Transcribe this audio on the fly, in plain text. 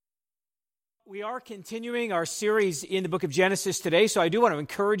We are continuing our series in the book of Genesis today, so I do want to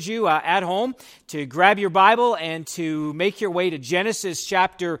encourage you at home to grab your Bible and to make your way to Genesis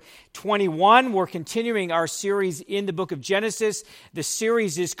chapter 21. We're continuing our series in the book of Genesis. The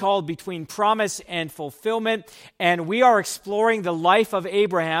series is called Between Promise and Fulfillment, and we are exploring the life of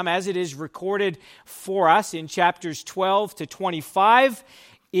Abraham as it is recorded for us in chapters 12 to 25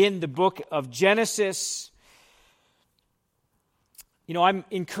 in the book of Genesis. You know, I'm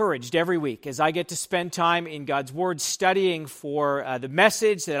encouraged every week as I get to spend time in God's Word studying for the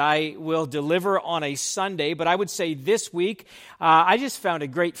message that I will deliver on a Sunday. But I would say this week, I just found a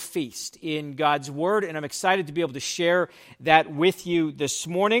great feast in God's Word, and I'm excited to be able to share that with you this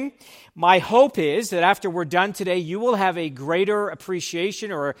morning. My hope is that after we're done today, you will have a greater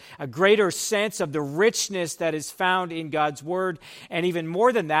appreciation or a greater sense of the richness that is found in God's Word, and even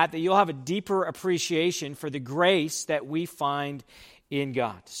more than that, that you'll have a deeper appreciation for the grace that we find in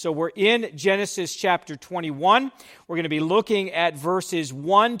God. So we're in Genesis chapter 21. We're going to be looking at verses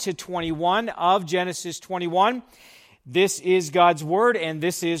 1 to 21 of Genesis 21. This is God's Word, and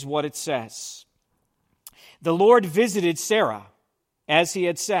this is what it says. The Lord visited Sarah as he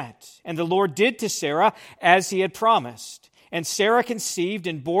had said, and the Lord did to Sarah as he had promised. And Sarah conceived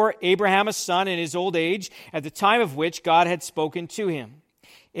and bore Abraham a son in his old age, at the time of which God had spoken to him.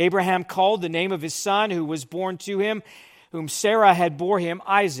 Abraham called the name of his son who was born to him, whom Sarah had bore him,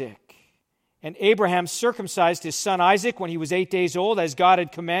 Isaac. And Abraham circumcised his son Isaac when he was 8 days old, as God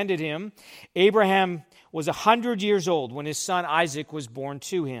had commanded him. Abraham was 100 years old when his son Isaac was born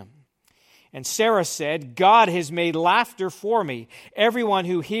to him. And Sarah said, God has made laughter for me. Everyone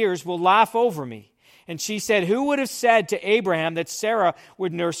who hears will laugh over me. And she said, who would have said to Abraham that Sarah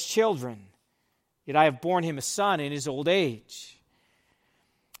would nurse children? Yet I have borne him a son in his old age.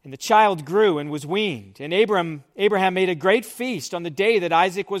 And the child grew and was weaned. And Abraham made a great feast on the day that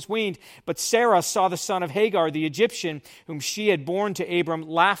Isaac was weaned. But Sarah saw the son of Hagar, the Egyptian, whom she had borne to Abram,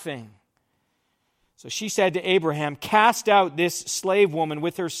 laughing. So she said to Abraham, cast out this slave woman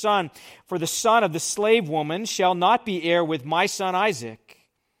with her son, for the son of the slave woman shall not be heir with my son Isaac.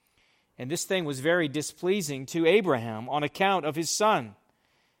 And this thing was very displeasing to Abraham on account of his son.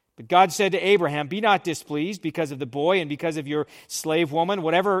 But God said to Abraham, be not displeased because of the boy and because of your slave woman.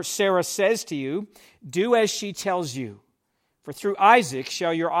 Whatever Sarah says to you, do as she tells you. For through Isaac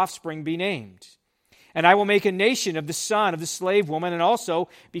shall your offspring be named. And I will make a nation of the son of the slave woman, and also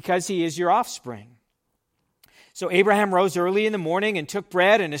because he is your offspring. So Abraham rose early in the morning and took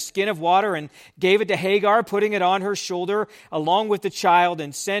bread and a skin of water and gave it to Hagar, putting it on her shoulder along with the child,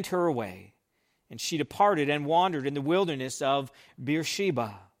 and sent her away. And she departed and wandered in the wilderness of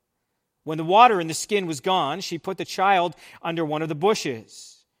Beersheba. When the water in the skin was gone, she put the child under one of the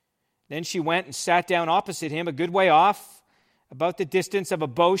bushes. Then she went and sat down opposite him a good way off, about the distance of a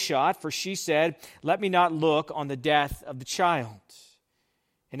bow shot, for she said, let me not look on the death of the child.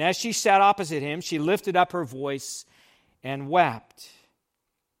 And as she sat opposite him, she lifted up her voice and wept.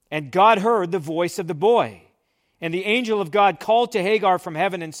 And God heard the voice of the boy. And the angel of God called to Hagar from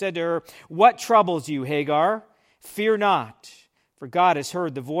heaven and said to her, what troubles you, Hagar? Fear not. For God has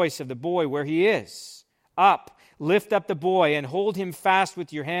heard the voice of the boy where he is. Up, lift up the boy, and hold him fast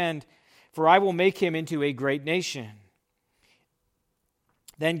with your hand, for I will make him into a great nation.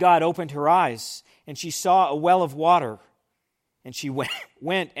 Then God opened her eyes, and she saw a well of water. And she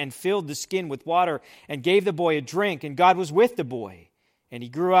went and filled the skin with water, and gave the boy a drink, and God was with the boy. And he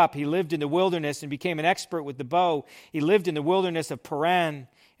grew up, he lived in the wilderness, and became an expert with the bow. He lived in the wilderness of Paran,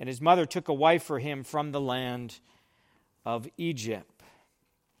 and his mother took a wife for him from the land of Egypt.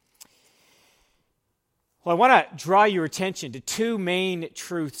 Well, I want to draw your attention to two main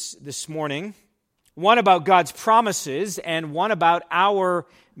truths this morning. One about God's promises and one about our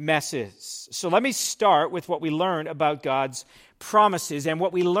messes. So let me start with what we learn about God's promises. And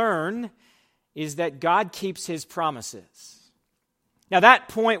what we learn is that God keeps his promises. Now that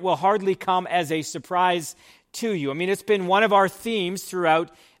point will hardly come as a surprise to you. I mean, it's been one of our themes throughout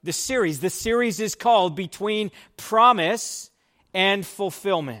the series. The series is called Between Promise and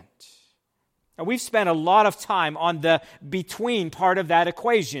Fulfillment. Now, we've spent a lot of time on the between part of that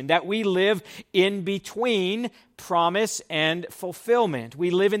equation, that we live in between promise and fulfillment.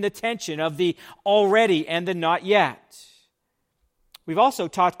 We live in the tension of the already and the not yet. We've also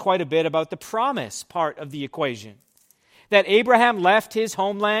talked quite a bit about the promise part of the equation, that Abraham left his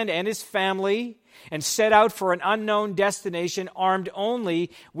homeland and his family and set out for an unknown destination armed only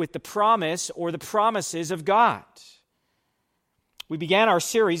with the promise or the promises of God. We began our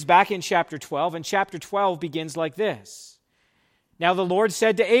series back in chapter 12, and chapter 12 begins like this. Now the Lord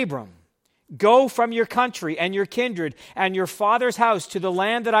said to Abram, go from your country and your kindred and your father's house to the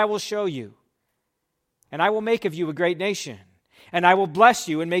land that I will show you. and I will make of you a great nation. And I will bless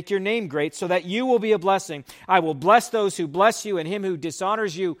you and make your name great, so that you will be a blessing. I will bless those who bless you, and him who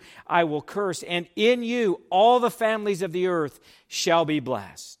dishonors you I will curse. And in you all the families of the earth shall be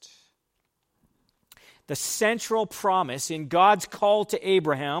blessed. The central promise in God's call to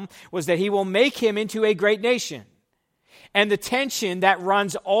Abraham was that he will make him into a great nation. And the tension that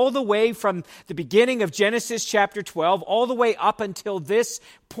runs all the way from the beginning of Genesis chapter 12 all the way up until this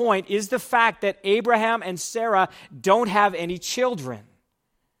point is the fact that Abraham and Sarah don't have any children.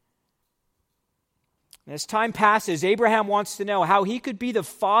 As time passes, Abraham wants to know how he could be the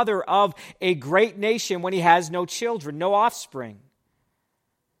father of a great nation when he has no children, no offspring.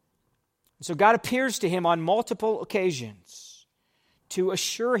 So God appears to him on multiple occasions to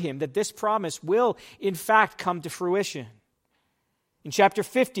assure him that this promise will, in fact, come to fruition. In chapter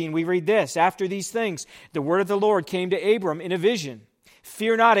 15, we read this: after these things, the word of the Lord came to Abram in a vision.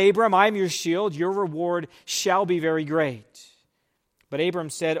 Fear not, Abram, I am your shield. Your reward shall be very great. But Abram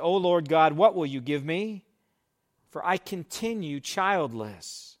said, O Lord God, what will you give me? For I continue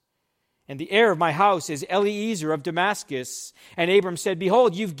childless. And the heir of my house is Eliezer of Damascus. And Abram said,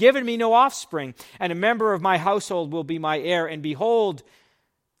 Behold, you've given me no offspring, and a member of my household will be my heir. And behold,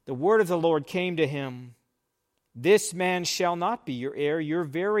 the word of the Lord came to him. This man shall not be your heir. Your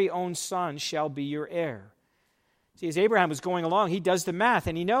very own son shall be your heir. See, as Abraham was going along, he does the math,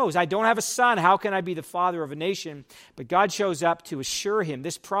 and he knows, I don't have a son. How can I be the father of a nation? But God shows up to assure him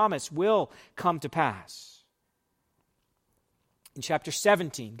this promise will come to pass. In chapter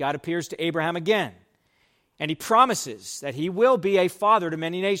 17, God appears to Abraham again, and he promises that he will be a father to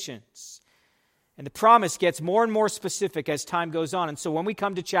many nations. And the promise gets more and more specific as time goes on. And so when we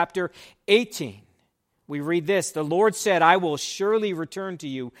come to chapter 18, we read this: the Lord said, I will surely return to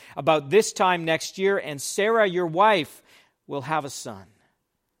you about this time next year, and Sarah, your wife, will have a son.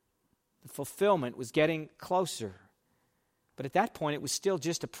 The fulfillment was getting closer. But at that point, it was still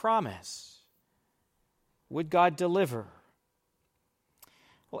just a promise. Would God deliver?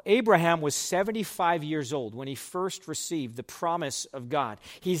 Well, Abraham was 75 years old when he first received the promise of God.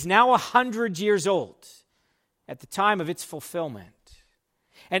 He's now 100 years old at the time of its fulfillment.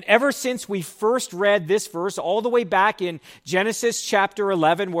 And ever since we first read this verse, all the way back in Genesis chapter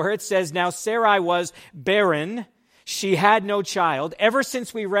 11, where it says, Now Sarai was barren, she had no child. Ever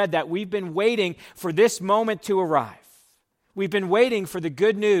since we read that, we've been waiting for this moment to arrive. We've been waiting for the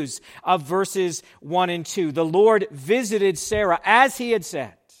good news of verses 1 and 2. The Lord visited Sarah as he had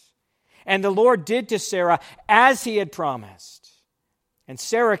said, and the Lord did to Sarah as he had promised. And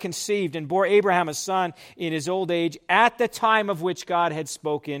Sarah conceived and bore Abraham a son in his old age at the time of which God had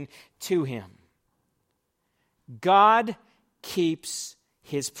spoken to him. God keeps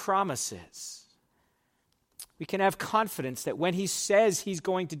his promises. We can have confidence that when he says he's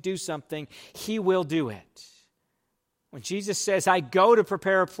going to do something, he will do it. When Jesus says, I go to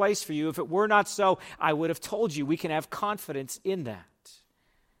prepare a place for you, if it were not so, I would have told you. We can have confidence in that.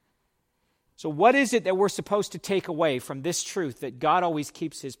 So what is it that we're supposed to take away from this truth that God always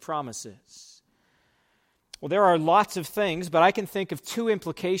keeps his promises? Well, there are lots of things, but I can think of two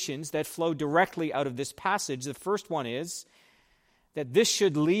implications that flow directly out of this passage. The first one is that this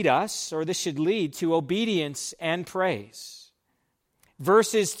should lead us, or this should lead to obedience and praise.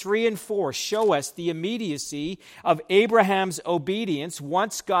 Verses 3 and 4 show us the immediacy of Abraham's obedience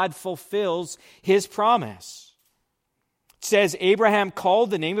once God fulfills his promise. It says, Abraham called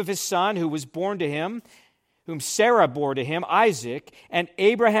the name of his son who was born to him, whom Sarah bore to him, Isaac. And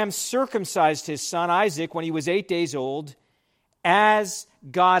Abraham circumcised his son Isaac when he was 8 days old, as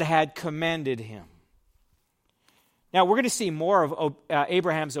God had commanded him. Now, we're going to see more of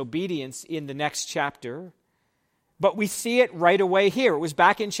Abraham's obedience in the next chapter, but we see it right away here. It was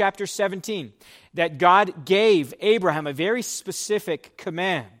back in chapter 17 that God gave Abraham a very specific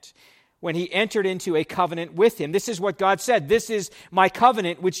command when he entered into a covenant with him. This is what God said. This is my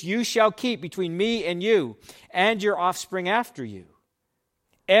covenant which you shall keep between me and you and your offspring after you.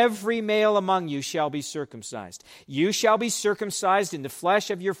 Every male among you shall be circumcised. You shall be circumcised in the flesh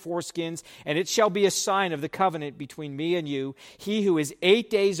of your foreskins, and it shall be a sign of the covenant between me and you. He who is 8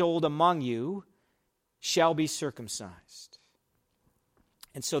 days old among you shall be circumcised.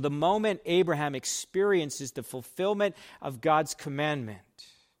 And so the moment Abraham experiences the fulfillment of God's commandment,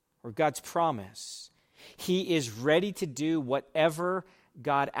 or God's promise, he is ready to do whatever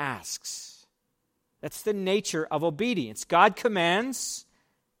God asks. That's the nature of obedience. God commands,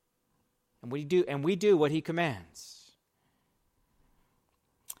 and we do what he commands.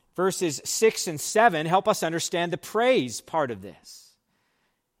 Verses 6 and 7 help us understand the praise part of this.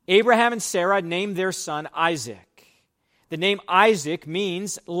 Abraham and Sarah named their son Isaac. The name Isaac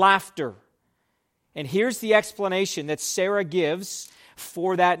means laughter. And here's the explanation that Sarah gives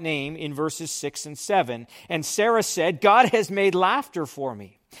for that name in verses 6 and 7. And Sarah said, God has made laughter for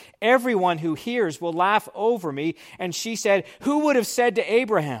me. Everyone who hears will laugh over me. And she said, who would have said to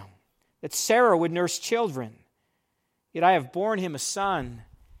Abraham that Sarah would nurse children? Yet I have borne him a son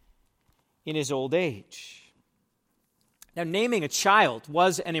in his old age. Now, naming a child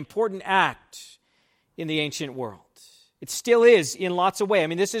was an important act in the ancient world. It still is in lots of ways. I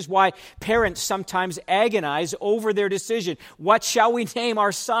mean, this is why parents sometimes agonize over their decision. What shall we name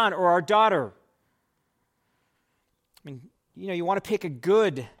our son or our daughter? I mean, you want to pick a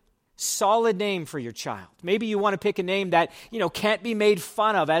good, solid name for your child. Maybe you want to pick a name that, can't be made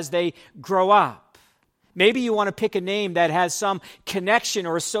fun of as they grow up. Maybe you want to pick a name that has some connection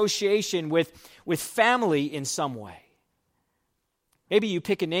or association with family in some way. Maybe you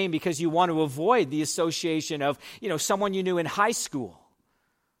pick a name because you want to avoid the association of, someone you knew in high school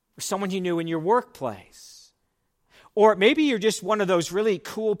or someone you knew in your workplace. Or maybe you're just one of those really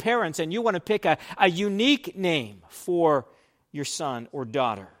cool parents and you want to pick a unique name for your son or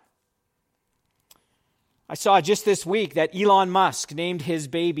daughter. I saw just this week that Elon Musk named his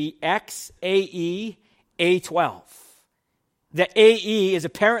baby XAE-A12. The AE is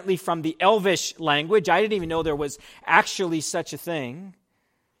apparently from the Elvish language. I didn't even know there was actually such a thing.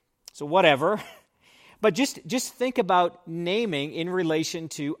 So whatever. But just think about naming in relation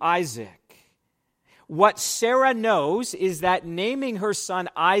to Isaac. What Sarah knows is that naming her son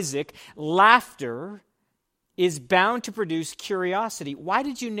Isaac, laughter, is bound to produce curiosity. Why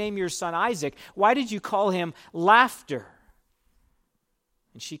did you name your son Isaac? Why did you call him Laughter?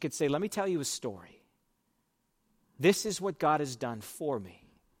 And she could say, let me tell you a story. This is what God has done for me.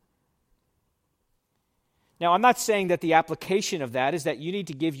 Now, I'm not saying that the application of that is that you need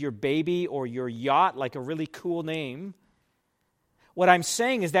to give your baby or your yacht like a really cool name. What I'm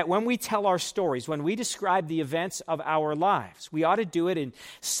saying is that when we tell our stories, when we describe the events of our lives, we ought to do it in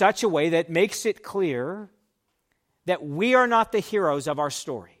such a way that makes it clear that we are not the heroes of our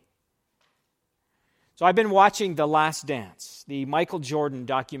story. So I've been watching The Last Dance, the Michael Jordan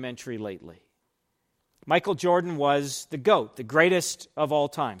documentary lately. Michael Jordan was the GOAT, the greatest of all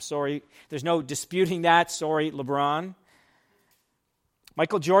time. Sorry, there's no disputing that. Sorry, LeBron.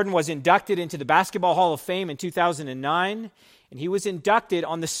 Michael Jordan was inducted into the Basketball Hall of Fame in 2009, and he was inducted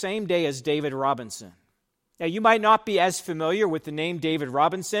on the same day as David Robinson. Now, you might not be as familiar with the name David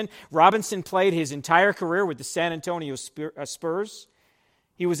Robinson. Robinson played his entire career with the San Antonio Spurs.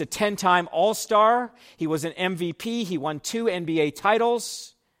 He was a 10-time All-Star. He was an MVP. He won 2 NBA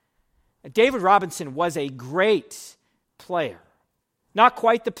titles. David Robinson was a great player. Not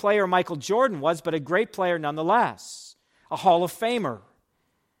quite the player Michael Jordan was, but a great player nonetheless. A Hall of Famer.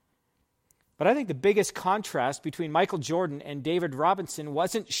 But I think the biggest contrast between Michael Jordan and David Robinson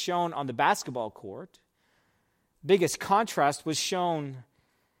wasn't shown on the basketball court. Biggest contrast was shown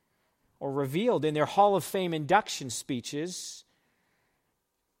or revealed in their Hall of Fame induction speeches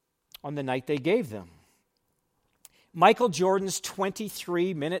on the night they gave them. Michael Jordan's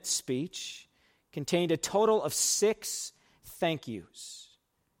 23-minute speech contained a total of 6 thank yous.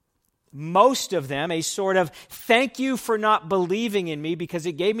 Most of them a sort of thank you for not believing in me because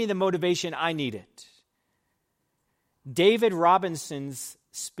it gave me the motivation I needed. David Robinson's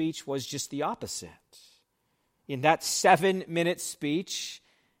speech was just the opposite. In that 7-minute speech,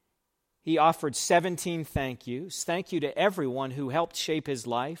 he offered 17 thank yous. Thank you to everyone who helped shape his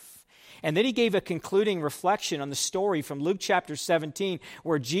life. And then he gave a concluding reflection on the story from Luke chapter 17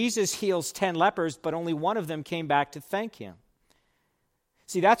 where Jesus heals 10 lepers, but only one of them came back to thank him.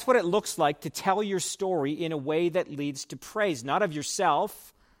 See, that's what it looks like to tell your story in a way that leads to praise, not of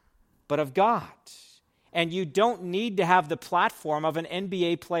yourself, but of God. And you don't need to have the platform of an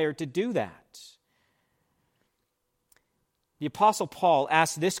NBA player to do that. The Apostle Paul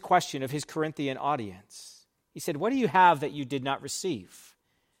asked this question of his Corinthian audience. He said, what do you have that you did not receive?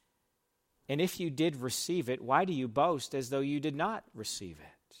 And if you did receive it, why do you boast as though you did not receive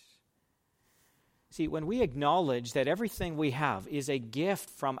it? See, when we acknowledge that everything we have is a gift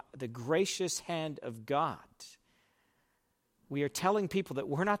from the gracious hand of God, we are telling people that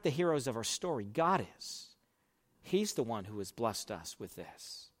we're not the heroes of our story. God is. He's the one who has blessed us with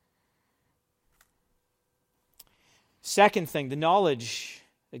this. Second thing, the knowledge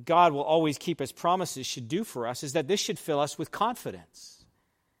that God will always keep his promises should do for us is that this should fill us with confidence.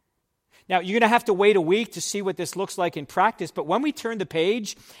 Now, you're going to have to wait a week to see what this looks like in practice, but when we turn the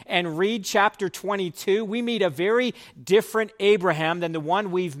page and read chapter 22, we meet a very different Abraham than the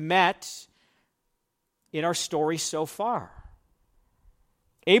one we've met in our story so far.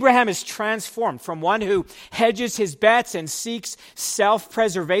 Abraham is transformed from one who hedges his bets and seeks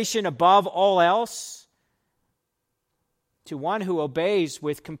self-preservation above all else to one who obeys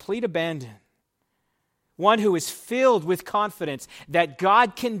with complete abandon, one who is filled with confidence that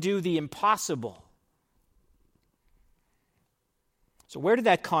God can do the impossible. So where did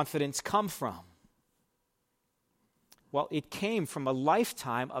that confidence come from? Well, it came from a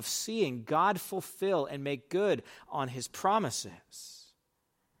lifetime of seeing God fulfill and make good on his promises.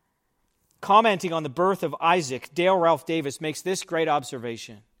 Commenting on the birth of Isaac, Dale Ralph Davis makes this great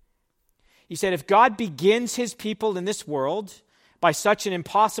observation. He said, if God begins his people in this world by such an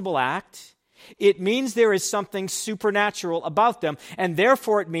impossible act, it means there is something supernatural about them, and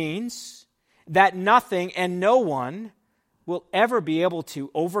therefore it means that nothing and no one will ever be able to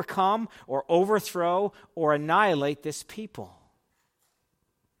overcome or overthrow or annihilate this people.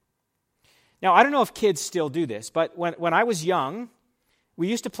 Now, I don't know if kids still do this, but when I was young, we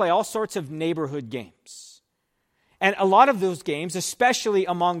used to play all sorts of neighborhood games. And a lot of those games, especially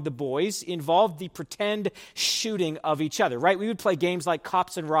among the boys, involved the pretend shooting of each other, right? We would play games like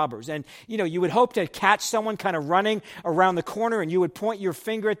cops and robbers. And, you would hope to catch someone kind of running around the corner, and you would point your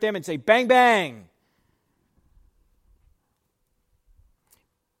finger at them and say, bang, bang.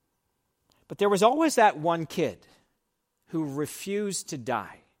 But there was always that one kid who refused to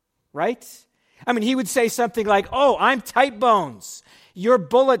die, right? I mean, he would say something like, oh, I'm tight bones. Your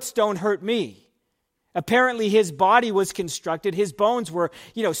bullets don't hurt me. Apparently his body was constructed, his bones were,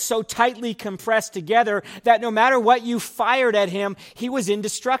 so tightly compressed together that no matter what you fired at him, he was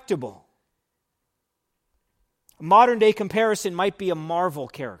indestructible. A modern day comparison might be a Marvel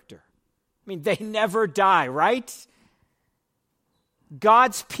character. I mean, they never die, right?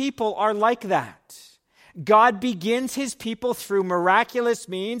 God's people are like that. God begins his people through miraculous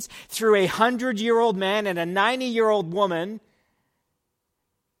means, through a 100-year-old man and a 90-year-old woman.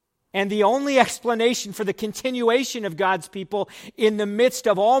 And the only explanation for the continuation of God's people in the midst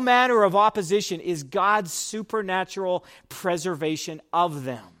of all manner of opposition is God's supernatural preservation of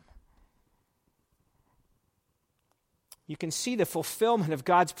them. You can see the fulfillment of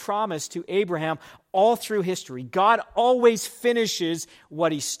God's promise to Abraham all through history. God always finishes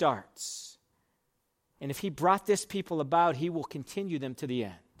what he starts. And if he brought this people about, he will continue them to the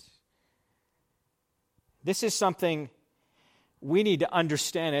end. This is something we need to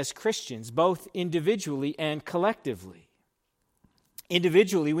understand as Christians, both individually and collectively.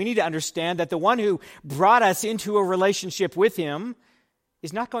 Individually, we need to understand that the one who brought us into a relationship with him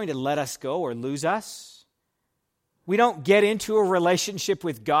is not going to let us go or lose us. We don't get into a relationship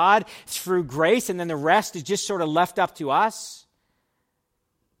with God through grace and then the rest is just sort of left up to us.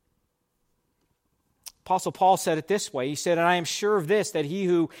 Apostle Paul said it this way. He said, and I am sure of this, that he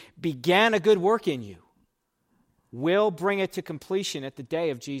who began a good work in you will bring it to completion at the day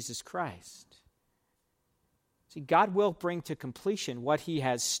of Jesus Christ. See, God will bring to completion what he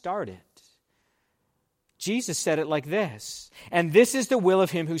has started. Jesus said it like this, and this is the will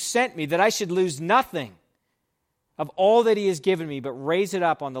of him who sent me, that I should lose nothing of all that he has given me, but raise it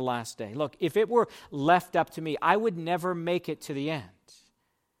up on the last day. Look, if it were left up to me, I would never make it to the end.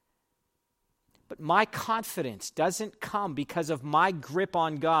 But my confidence doesn't come because of my grip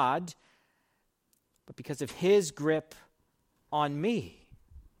on God, but because of his grip on me.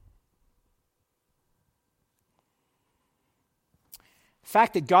 The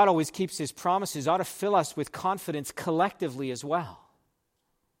fact that God always keeps his promises ought to fill us with confidence collectively as well.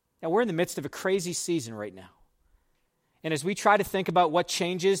 Now, we're in the midst of a crazy season right now. And as we try to think about what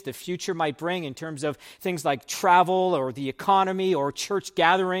changes the future might bring in terms of things like travel or the economy or church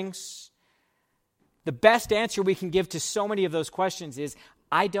gatherings, the best answer we can give to so many of those questions is,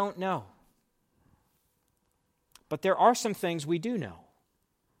 I don't know. But there are some things we do know.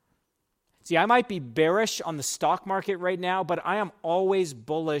 See, I might be bearish on the stock market right now, but I am always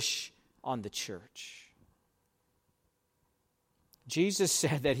bullish on the church. Jesus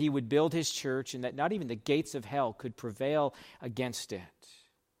said that he would build his church and that not even the gates of hell could prevail against it.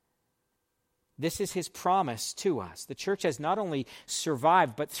 This is his promise to us. The church has not only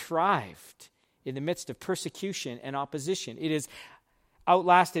survived, but thrived in the midst of persecution and opposition. It has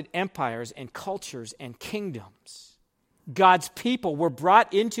outlasted empires and cultures and kingdoms. God's people were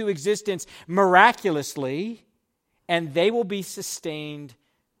brought into existence miraculously, and they will be sustained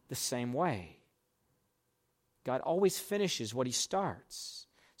the same way. God always finishes what he starts.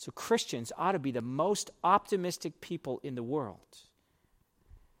 So Christians ought to be the most optimistic people in the world.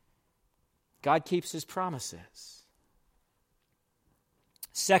 God keeps his promises.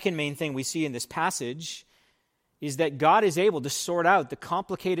 Second main thing we see in this passage is that God is able to sort out the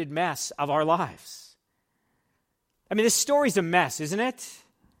complicated mess of our lives. I mean, this story's a mess, isn't it?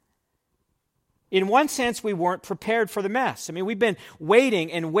 In one sense, we weren't prepared for the mess. I mean, we've been waiting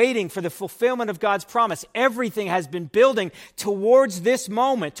and waiting for the fulfillment of God's promise. Everything has been building towards this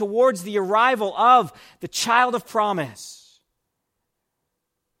moment, towards the arrival of the child of promise.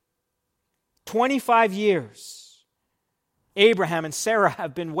 25 years, Abraham and Sarah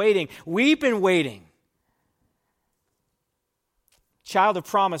have been waiting. We've been waiting. Child of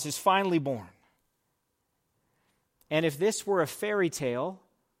promise is finally born. And if this were a fairy tale,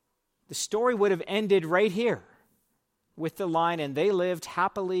 the story would have ended right here with the line, "and they lived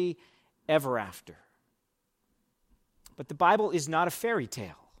happily ever after." But the Bible is not a fairy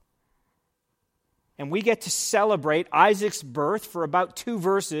tale. And we get to celebrate Isaac's birth for about 2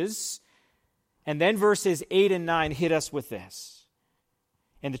 verses, and then verses 8 and 9 hit us with this.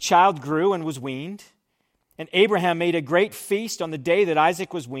 "And the child grew and was weaned, and Abraham made a great feast on the day that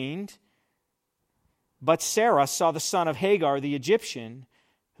Isaac was weaned. But Sarah saw the son of Hagar the Egyptian,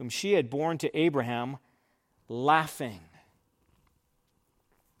 whom she had borne to Abraham, laughing."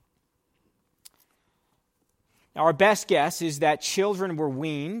 Now, our best guess is that children were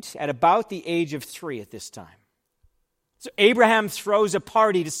weaned at about the age of 3 at this time. So Abraham throws a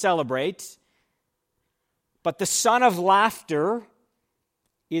party to celebrate, but the son of laughter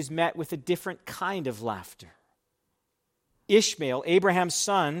is met with a different kind of laughter. Ishmael, Abraham's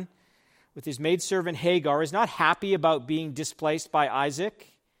son, with his maidservant Hagar, is not happy about being displaced by Isaac.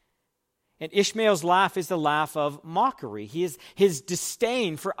 And Ishmael's laugh is the laugh of mockery. His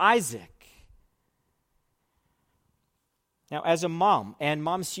disdain for Isaac. Now, as a mom, and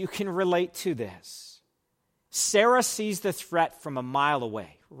moms, you can relate to this. Sarah sees the threat from a mile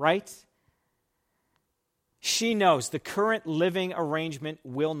away, right? She knows the current living arrangement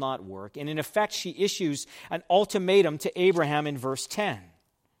will not work. And in effect, she issues an ultimatum to Abraham in verse 10.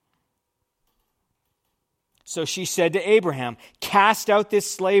 "So she said to Abraham, 'Cast out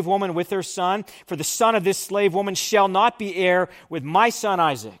this slave woman with her son, for the son of this slave woman shall not be heir with my son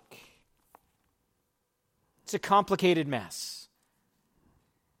Isaac.'" It's a complicated mess.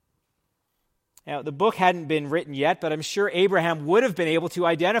 Now, the book hadn't been written yet, but I'm sure Abraham would have been able to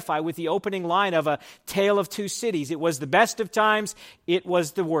identify with the opening line of A Tale of Two Cities. It was the best of times, it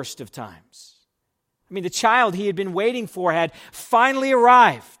was the worst of times. I mean, the child he had been waiting for had finally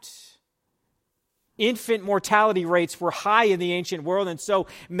arrived. Infant mortality rates were high in the ancient world, and so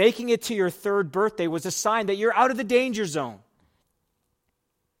making it to your 3rd birthday was a sign that you're out of the danger zone.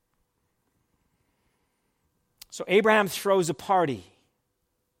 So Abraham throws a party,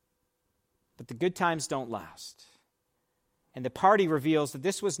 but the good times don't last. And the party reveals that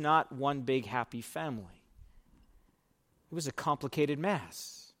this was not one big happy family. It was a complicated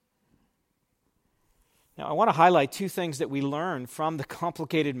mess. Now, I want to highlight 2 things that we learn from the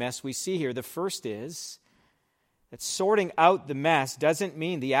complicated mess we see here. The first is that sorting out the mess doesn't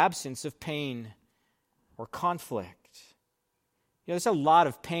mean the absence of pain or conflict. There's a lot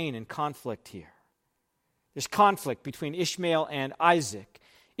of pain and conflict here. There's conflict between Ishmael and Isaac.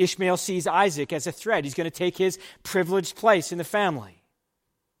 Ishmael sees Isaac as a threat. He's going to take his privileged place in the family.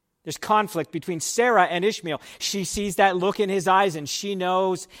 There's conflict between Sarah and Ishmael. She sees that look in his eyes and she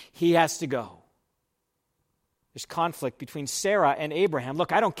knows he has to go. There's conflict between Sarah and Abraham.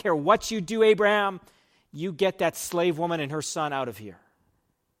 "Look, I don't care what you do, Abraham. You get that slave woman and her son out of here."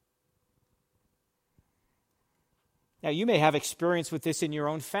 Now, you may have experience with this in your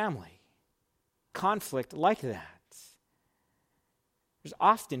own family. Conflict like that. There's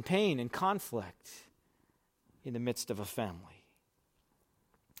often pain and conflict in the midst of a family.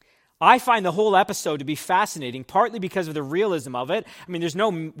 I find the whole episode to be fascinating, partly because of the realism of it. I mean, there's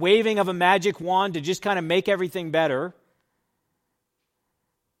no waving of a magic wand to just kind of make everything better.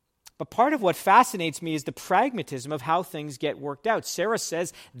 But part of what fascinates me is the pragmatism of how things get worked out. Sarah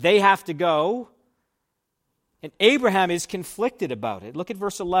says they have to go, and Abraham is conflicted about it. Look at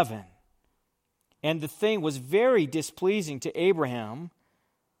verse 11. "And the thing was very displeasing to Abraham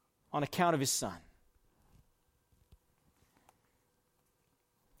on account of his son."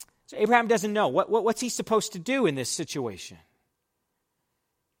 So Abraham doesn't know. What's he supposed to do in this situation?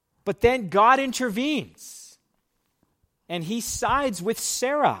 But then God intervenes, and he sides with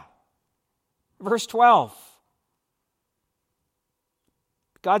Sarah. Verse 12.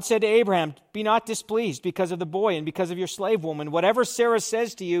 God said to Abraham, "Be not displeased because of the boy and because of your slave woman. Whatever Sarah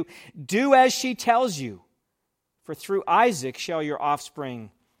says to you, do as she tells you, for through Isaac shall your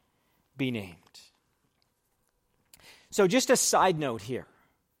offspring be named." So just a side note here.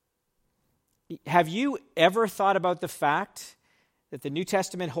 Have you ever thought about the fact that the New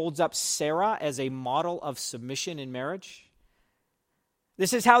Testament holds up Sarah as a model of submission in marriage?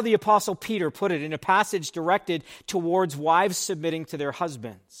 This is how the Apostle Peter put it in a passage directed towards wives submitting to their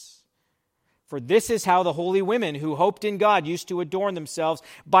husbands. For this is how the holy women who hoped in God used to adorn themselves,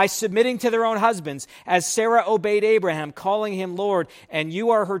 by submitting to their own husbands, as Sarah obeyed Abraham, calling him Lord, and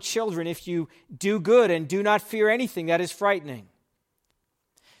you are her children if you do good and do not fear anything that is frightening.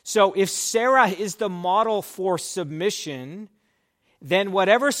 So if Sarah is the model for submission, then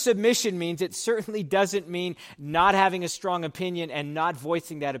whatever submission means, it certainly doesn't mean not having a strong opinion and not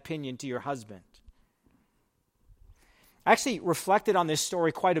voicing that opinion to your husband. I actually reflected on this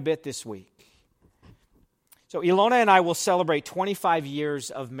story quite a bit this week. So Ilona and I will celebrate 25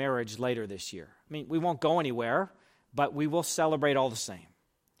 years of marriage later this year. I mean, we won't go anywhere, but we will celebrate all the same.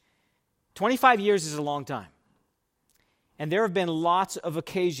 25 years is a long time. And there have been lots of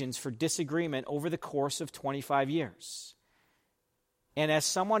occasions for disagreement over the course of 25 years. And as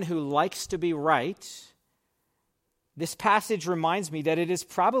someone who likes to be right, this passage reminds me that it is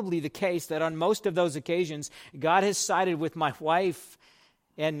probably the case that on most of those occasions, God has sided with my wife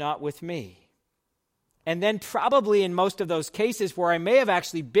and not with me. And then probably in most of those cases where I may have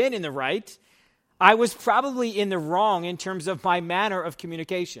actually been in the right, I was probably in the wrong in terms of my manner of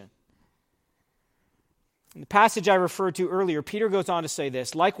communication. In the passage I referred to earlier, Peter goes on to say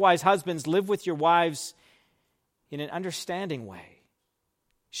this, likewise, husbands, live with your wives in an understanding way,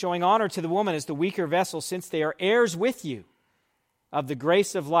 showing honor to the woman as the weaker vessel, since they are heirs with you of the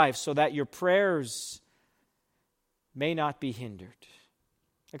grace of life, so that your prayers may not be hindered.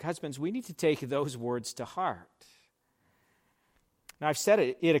 Like husbands, we need to take those words to heart. Now, I've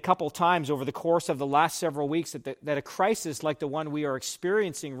said it a couple times over the course of the last several weeks that a crisis like the one we are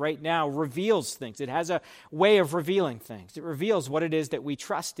experiencing right now reveals things. It has a way of revealing things. It reveals what it is that we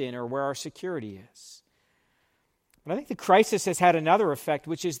trust in or where our security is. But I think the crisis has had another effect,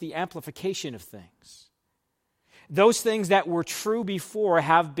 which is the amplification of things. Those things that were true before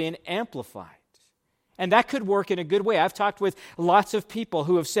have been amplified. And that could work in a good way. I've talked with lots of people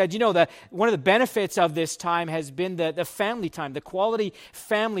who have said, one of the benefits of this time has been the family time, the quality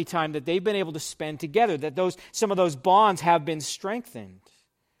family time that they've been able to spend together, that some of those bonds have been strengthened.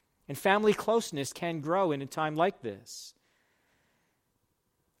 And family closeness can grow in a time like this.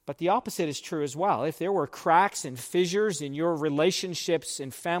 But the opposite is true as well. If there were cracks and fissures in your relationships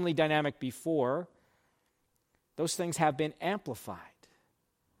and family dynamic before, those things have been amplified.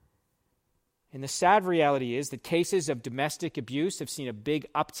 And the sad reality is that cases of domestic abuse have seen a big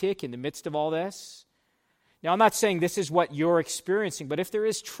uptick in the midst of all this. Now, I'm not saying this is what you're experiencing, but if there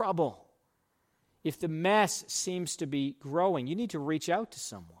is trouble, if the mess seems to be growing, you need to reach out to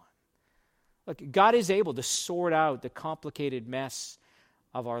someone. Look, God is able to sort out the complicated mess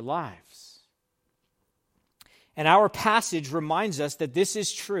of our lives. And our passage reminds us that this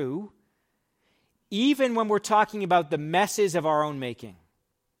is true even when we're talking about the messes of our own making.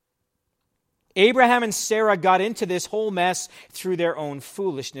 Abraham and Sarah got into this whole mess through their own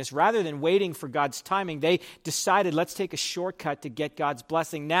foolishness. Rather than waiting for God's timing, they decided, let's take a shortcut to get God's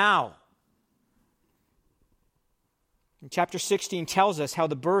blessing now. And chapter 16 tells us how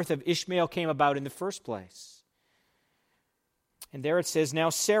the birth of Ishmael came about in the first place. And there it says, now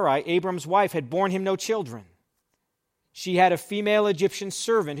Sarai, Abram's wife, had borne him no children. She had a female Egyptian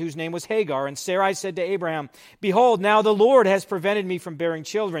servant whose name was Hagar, and Sarai said to Abraham, behold, now the Lord has prevented me from bearing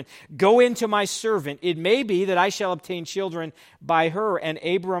children. Go in to my servant. It may be that I shall obtain children by her. And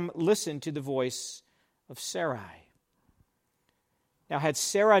Abram listened to the voice of Sarai. Now, had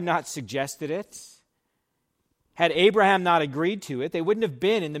Sarah not suggested it, had Abraham not agreed to it, they wouldn't have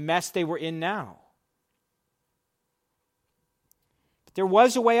been in the mess they were in now. But there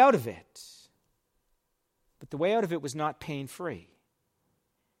was a way out of it. But the way out of it was not pain-free.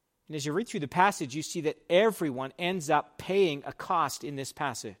 And as you read through the passage, you see that everyone ends up paying a cost in this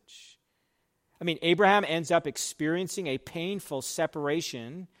passage. I mean, Abraham ends up experiencing a painful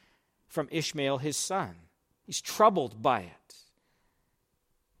separation from Ishmael, his son. He's troubled by it.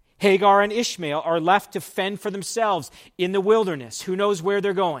 Hagar and Ishmael are left to fend for themselves in the wilderness. Who knows where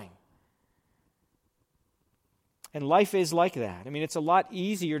they're going? And life is like that. I mean, it's a lot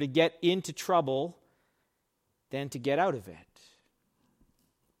easier to get into trouble than to get out of it.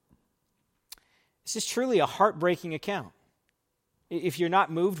 This is truly a heartbreaking account. If you're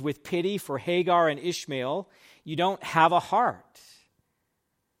not moved with pity for Hagar and Ishmael, you don't have a heart.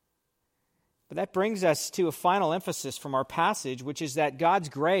 But that brings us to a final emphasis from our passage, which is that God's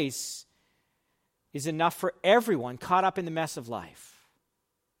grace is enough for everyone caught up in the mess of life.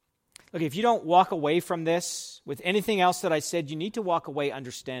 Look, if you don't walk away from this with anything else that I said, you need to walk away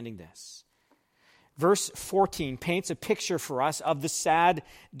understanding this. Verse 14 paints a picture for us of the sad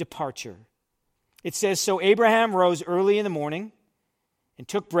departure. It says, so Abraham rose early in the morning and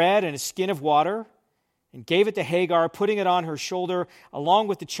took bread and a skin of water and gave it to Hagar, putting it on her shoulder along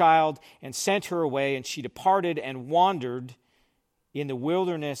with the child, and sent her away. And she departed and wandered in the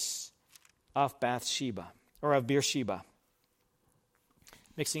wilderness of Beersheba.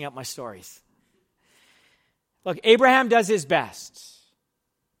 Mixing up my stories. Look, Abraham does his best.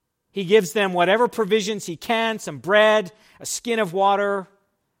 He gives them whatever provisions he can, some bread, a skin of water.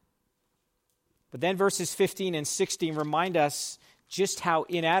 But then verses 15 and 16 remind us just how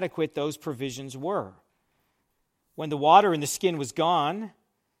inadequate those provisions were. When the water in the skin was gone,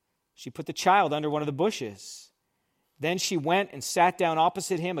 she put the child under one of the bushes. Then she went and sat down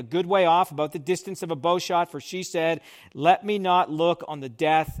opposite him, a good way off, about the distance of a bow shot, for she said, "Let me not look on the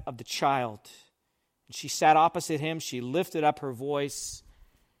death of the child." And she sat opposite him. She lifted up her voice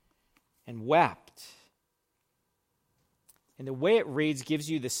and wept. And the way it reads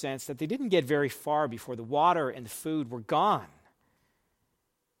gives you the sense that they didn't get very far before the water and the food were gone.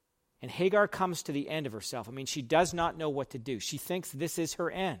 And Hagar comes to the end of herself. I mean, she does not know what to do. She thinks this is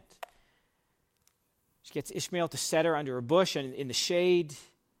her end. She gets Ishmael to set her under a bush and in the shade.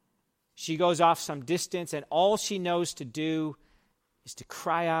 She goes off some distance, and all she knows to do is to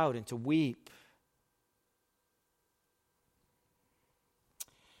cry out and to weep.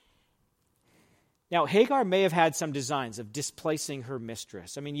 Now, Hagar may have had some designs of displacing her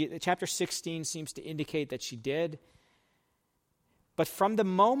mistress. I mean, chapter 16 seems to indicate that she did. But from the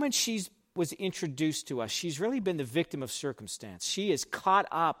moment she was introduced to us, she's really been the victim of circumstance. She is caught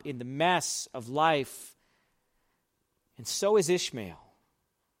up in the mess of life, and so is Ishmael.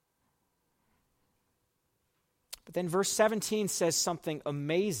 But then verse 17 says something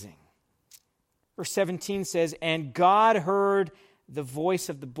amazing. Verse 17 says, "And God heard the voice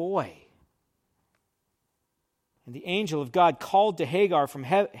of the boy. And the angel of God called to Hagar from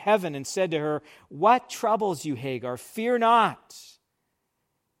heaven and said to her, 'What troubles you, Hagar? Fear not.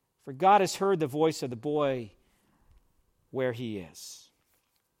 For God has heard the voice of the boy where he is.'"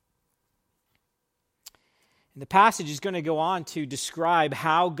 And the passage is going to go on to describe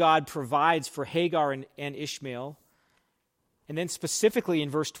how God provides for Hagar and Ishmael. And then specifically in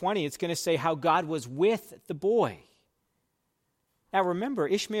verse 20, it's going to say how God was with the boy. Now remember,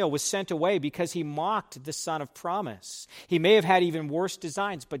 Ishmael was sent away because he mocked the son of promise. He may have had even worse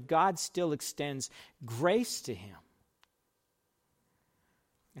designs, but God still extends grace to him.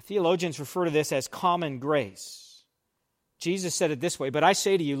 Theologians refer to this as common grace. Jesus said it this way, "But I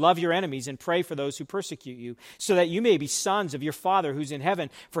say to you, love your enemies and pray for those who persecute you, so that you may be sons of your Father who's in heaven.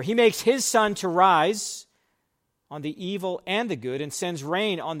 For he makes his sun to rise on the evil and the good, and sends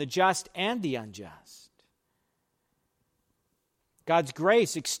rain on the just and the unjust." God's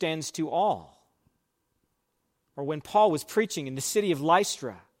grace extends to all. Or when Paul was preaching in the city of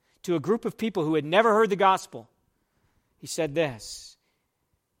Lystra to a group of people who had never heard the gospel, he said this,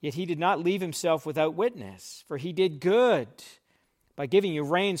 "Yet he did not leave himself without witness, for he did good by giving you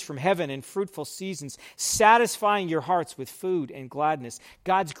rains from heaven and fruitful seasons, satisfying your hearts with food and gladness."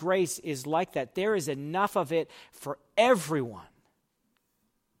 God's grace is like that. There is enough of it for everyone.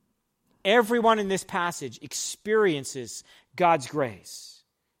 Everyone in this passage experiences God's grace.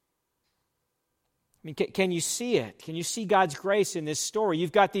 I mean, can you see it? Can you see God's grace in this story?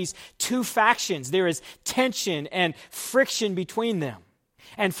 You've got these two factions. There is tension and friction between them.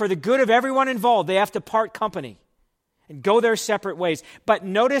 And for the good of everyone involved, they have to part company and go their separate ways. But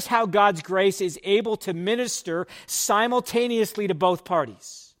notice how God's grace is able to minister simultaneously to both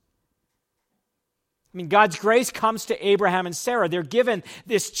parties. I mean, God's grace comes to Abraham and Sarah. They're given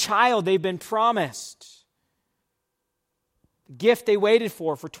this child they've been promised. The gift they waited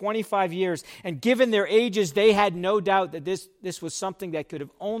for 25 years. And given their ages, they had no doubt that this was something that could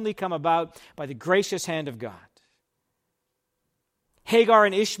have only come about by the gracious hand of God. Hagar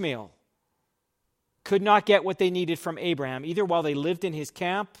and Ishmael could not get what they needed from Abraham, either while they lived in his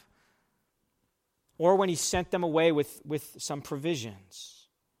camp or when he sent them away with some provisions.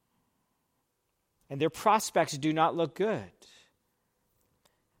 And their prospects do not look good.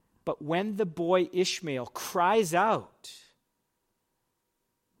 But when the boy Ishmael cries out,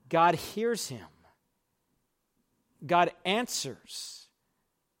 God hears him. God answers.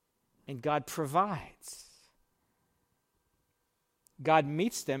 And God provides. God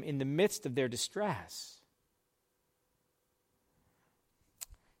meets them in the midst of their distress.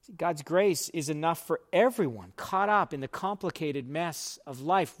 God's grace is enough for everyone caught up in the complicated mess of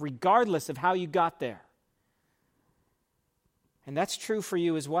life, regardless of how you got there. And that's true for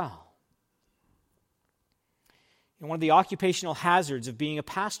you as well. And one of the occupational hazards of being a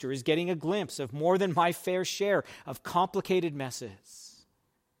pastor is getting a glimpse of more than my fair share of complicated messes.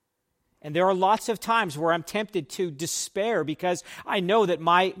 And there are lots of times where I'm tempted to despair because I know that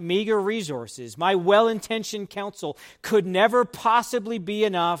my meager resources, my well-intentioned counsel could never possibly be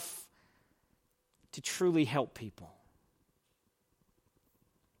enough to truly help people.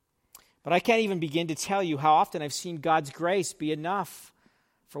 But I can't even begin to tell you how often I've seen God's grace be enough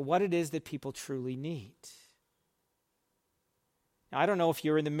for what it is that people truly need. Now, I don't know if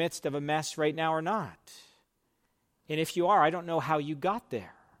you're in the midst of a mess right now or not. And if you are, I don't know how you got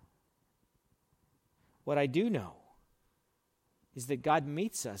there. What I do know is that God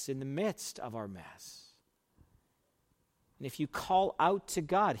meets us in the midst of our mess. And if you call out to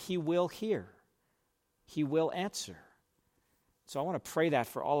God, He will hear. He will answer. So I want to pray that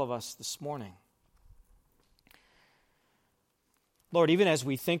for all of us this morning. Lord, even as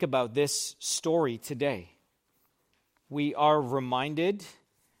we think about this story today, we are reminded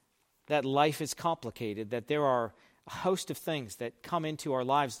that life is complicated, that there are a host of things that come into our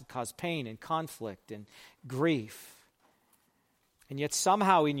lives that cause pain and conflict and grief. And yet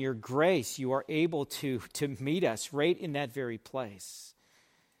somehow in your grace, you are able to meet us right in that very place.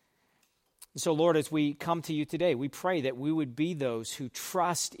 So, Lord, as we come to you today, we pray that we would be those who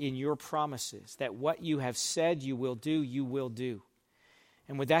trust in your promises, that what you have said you will do, you will do.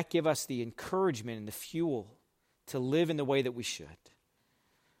 And would that give us the encouragement and the fuel to live in the way that we should?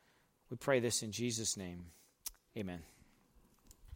 We pray this in Jesus' name. Amen.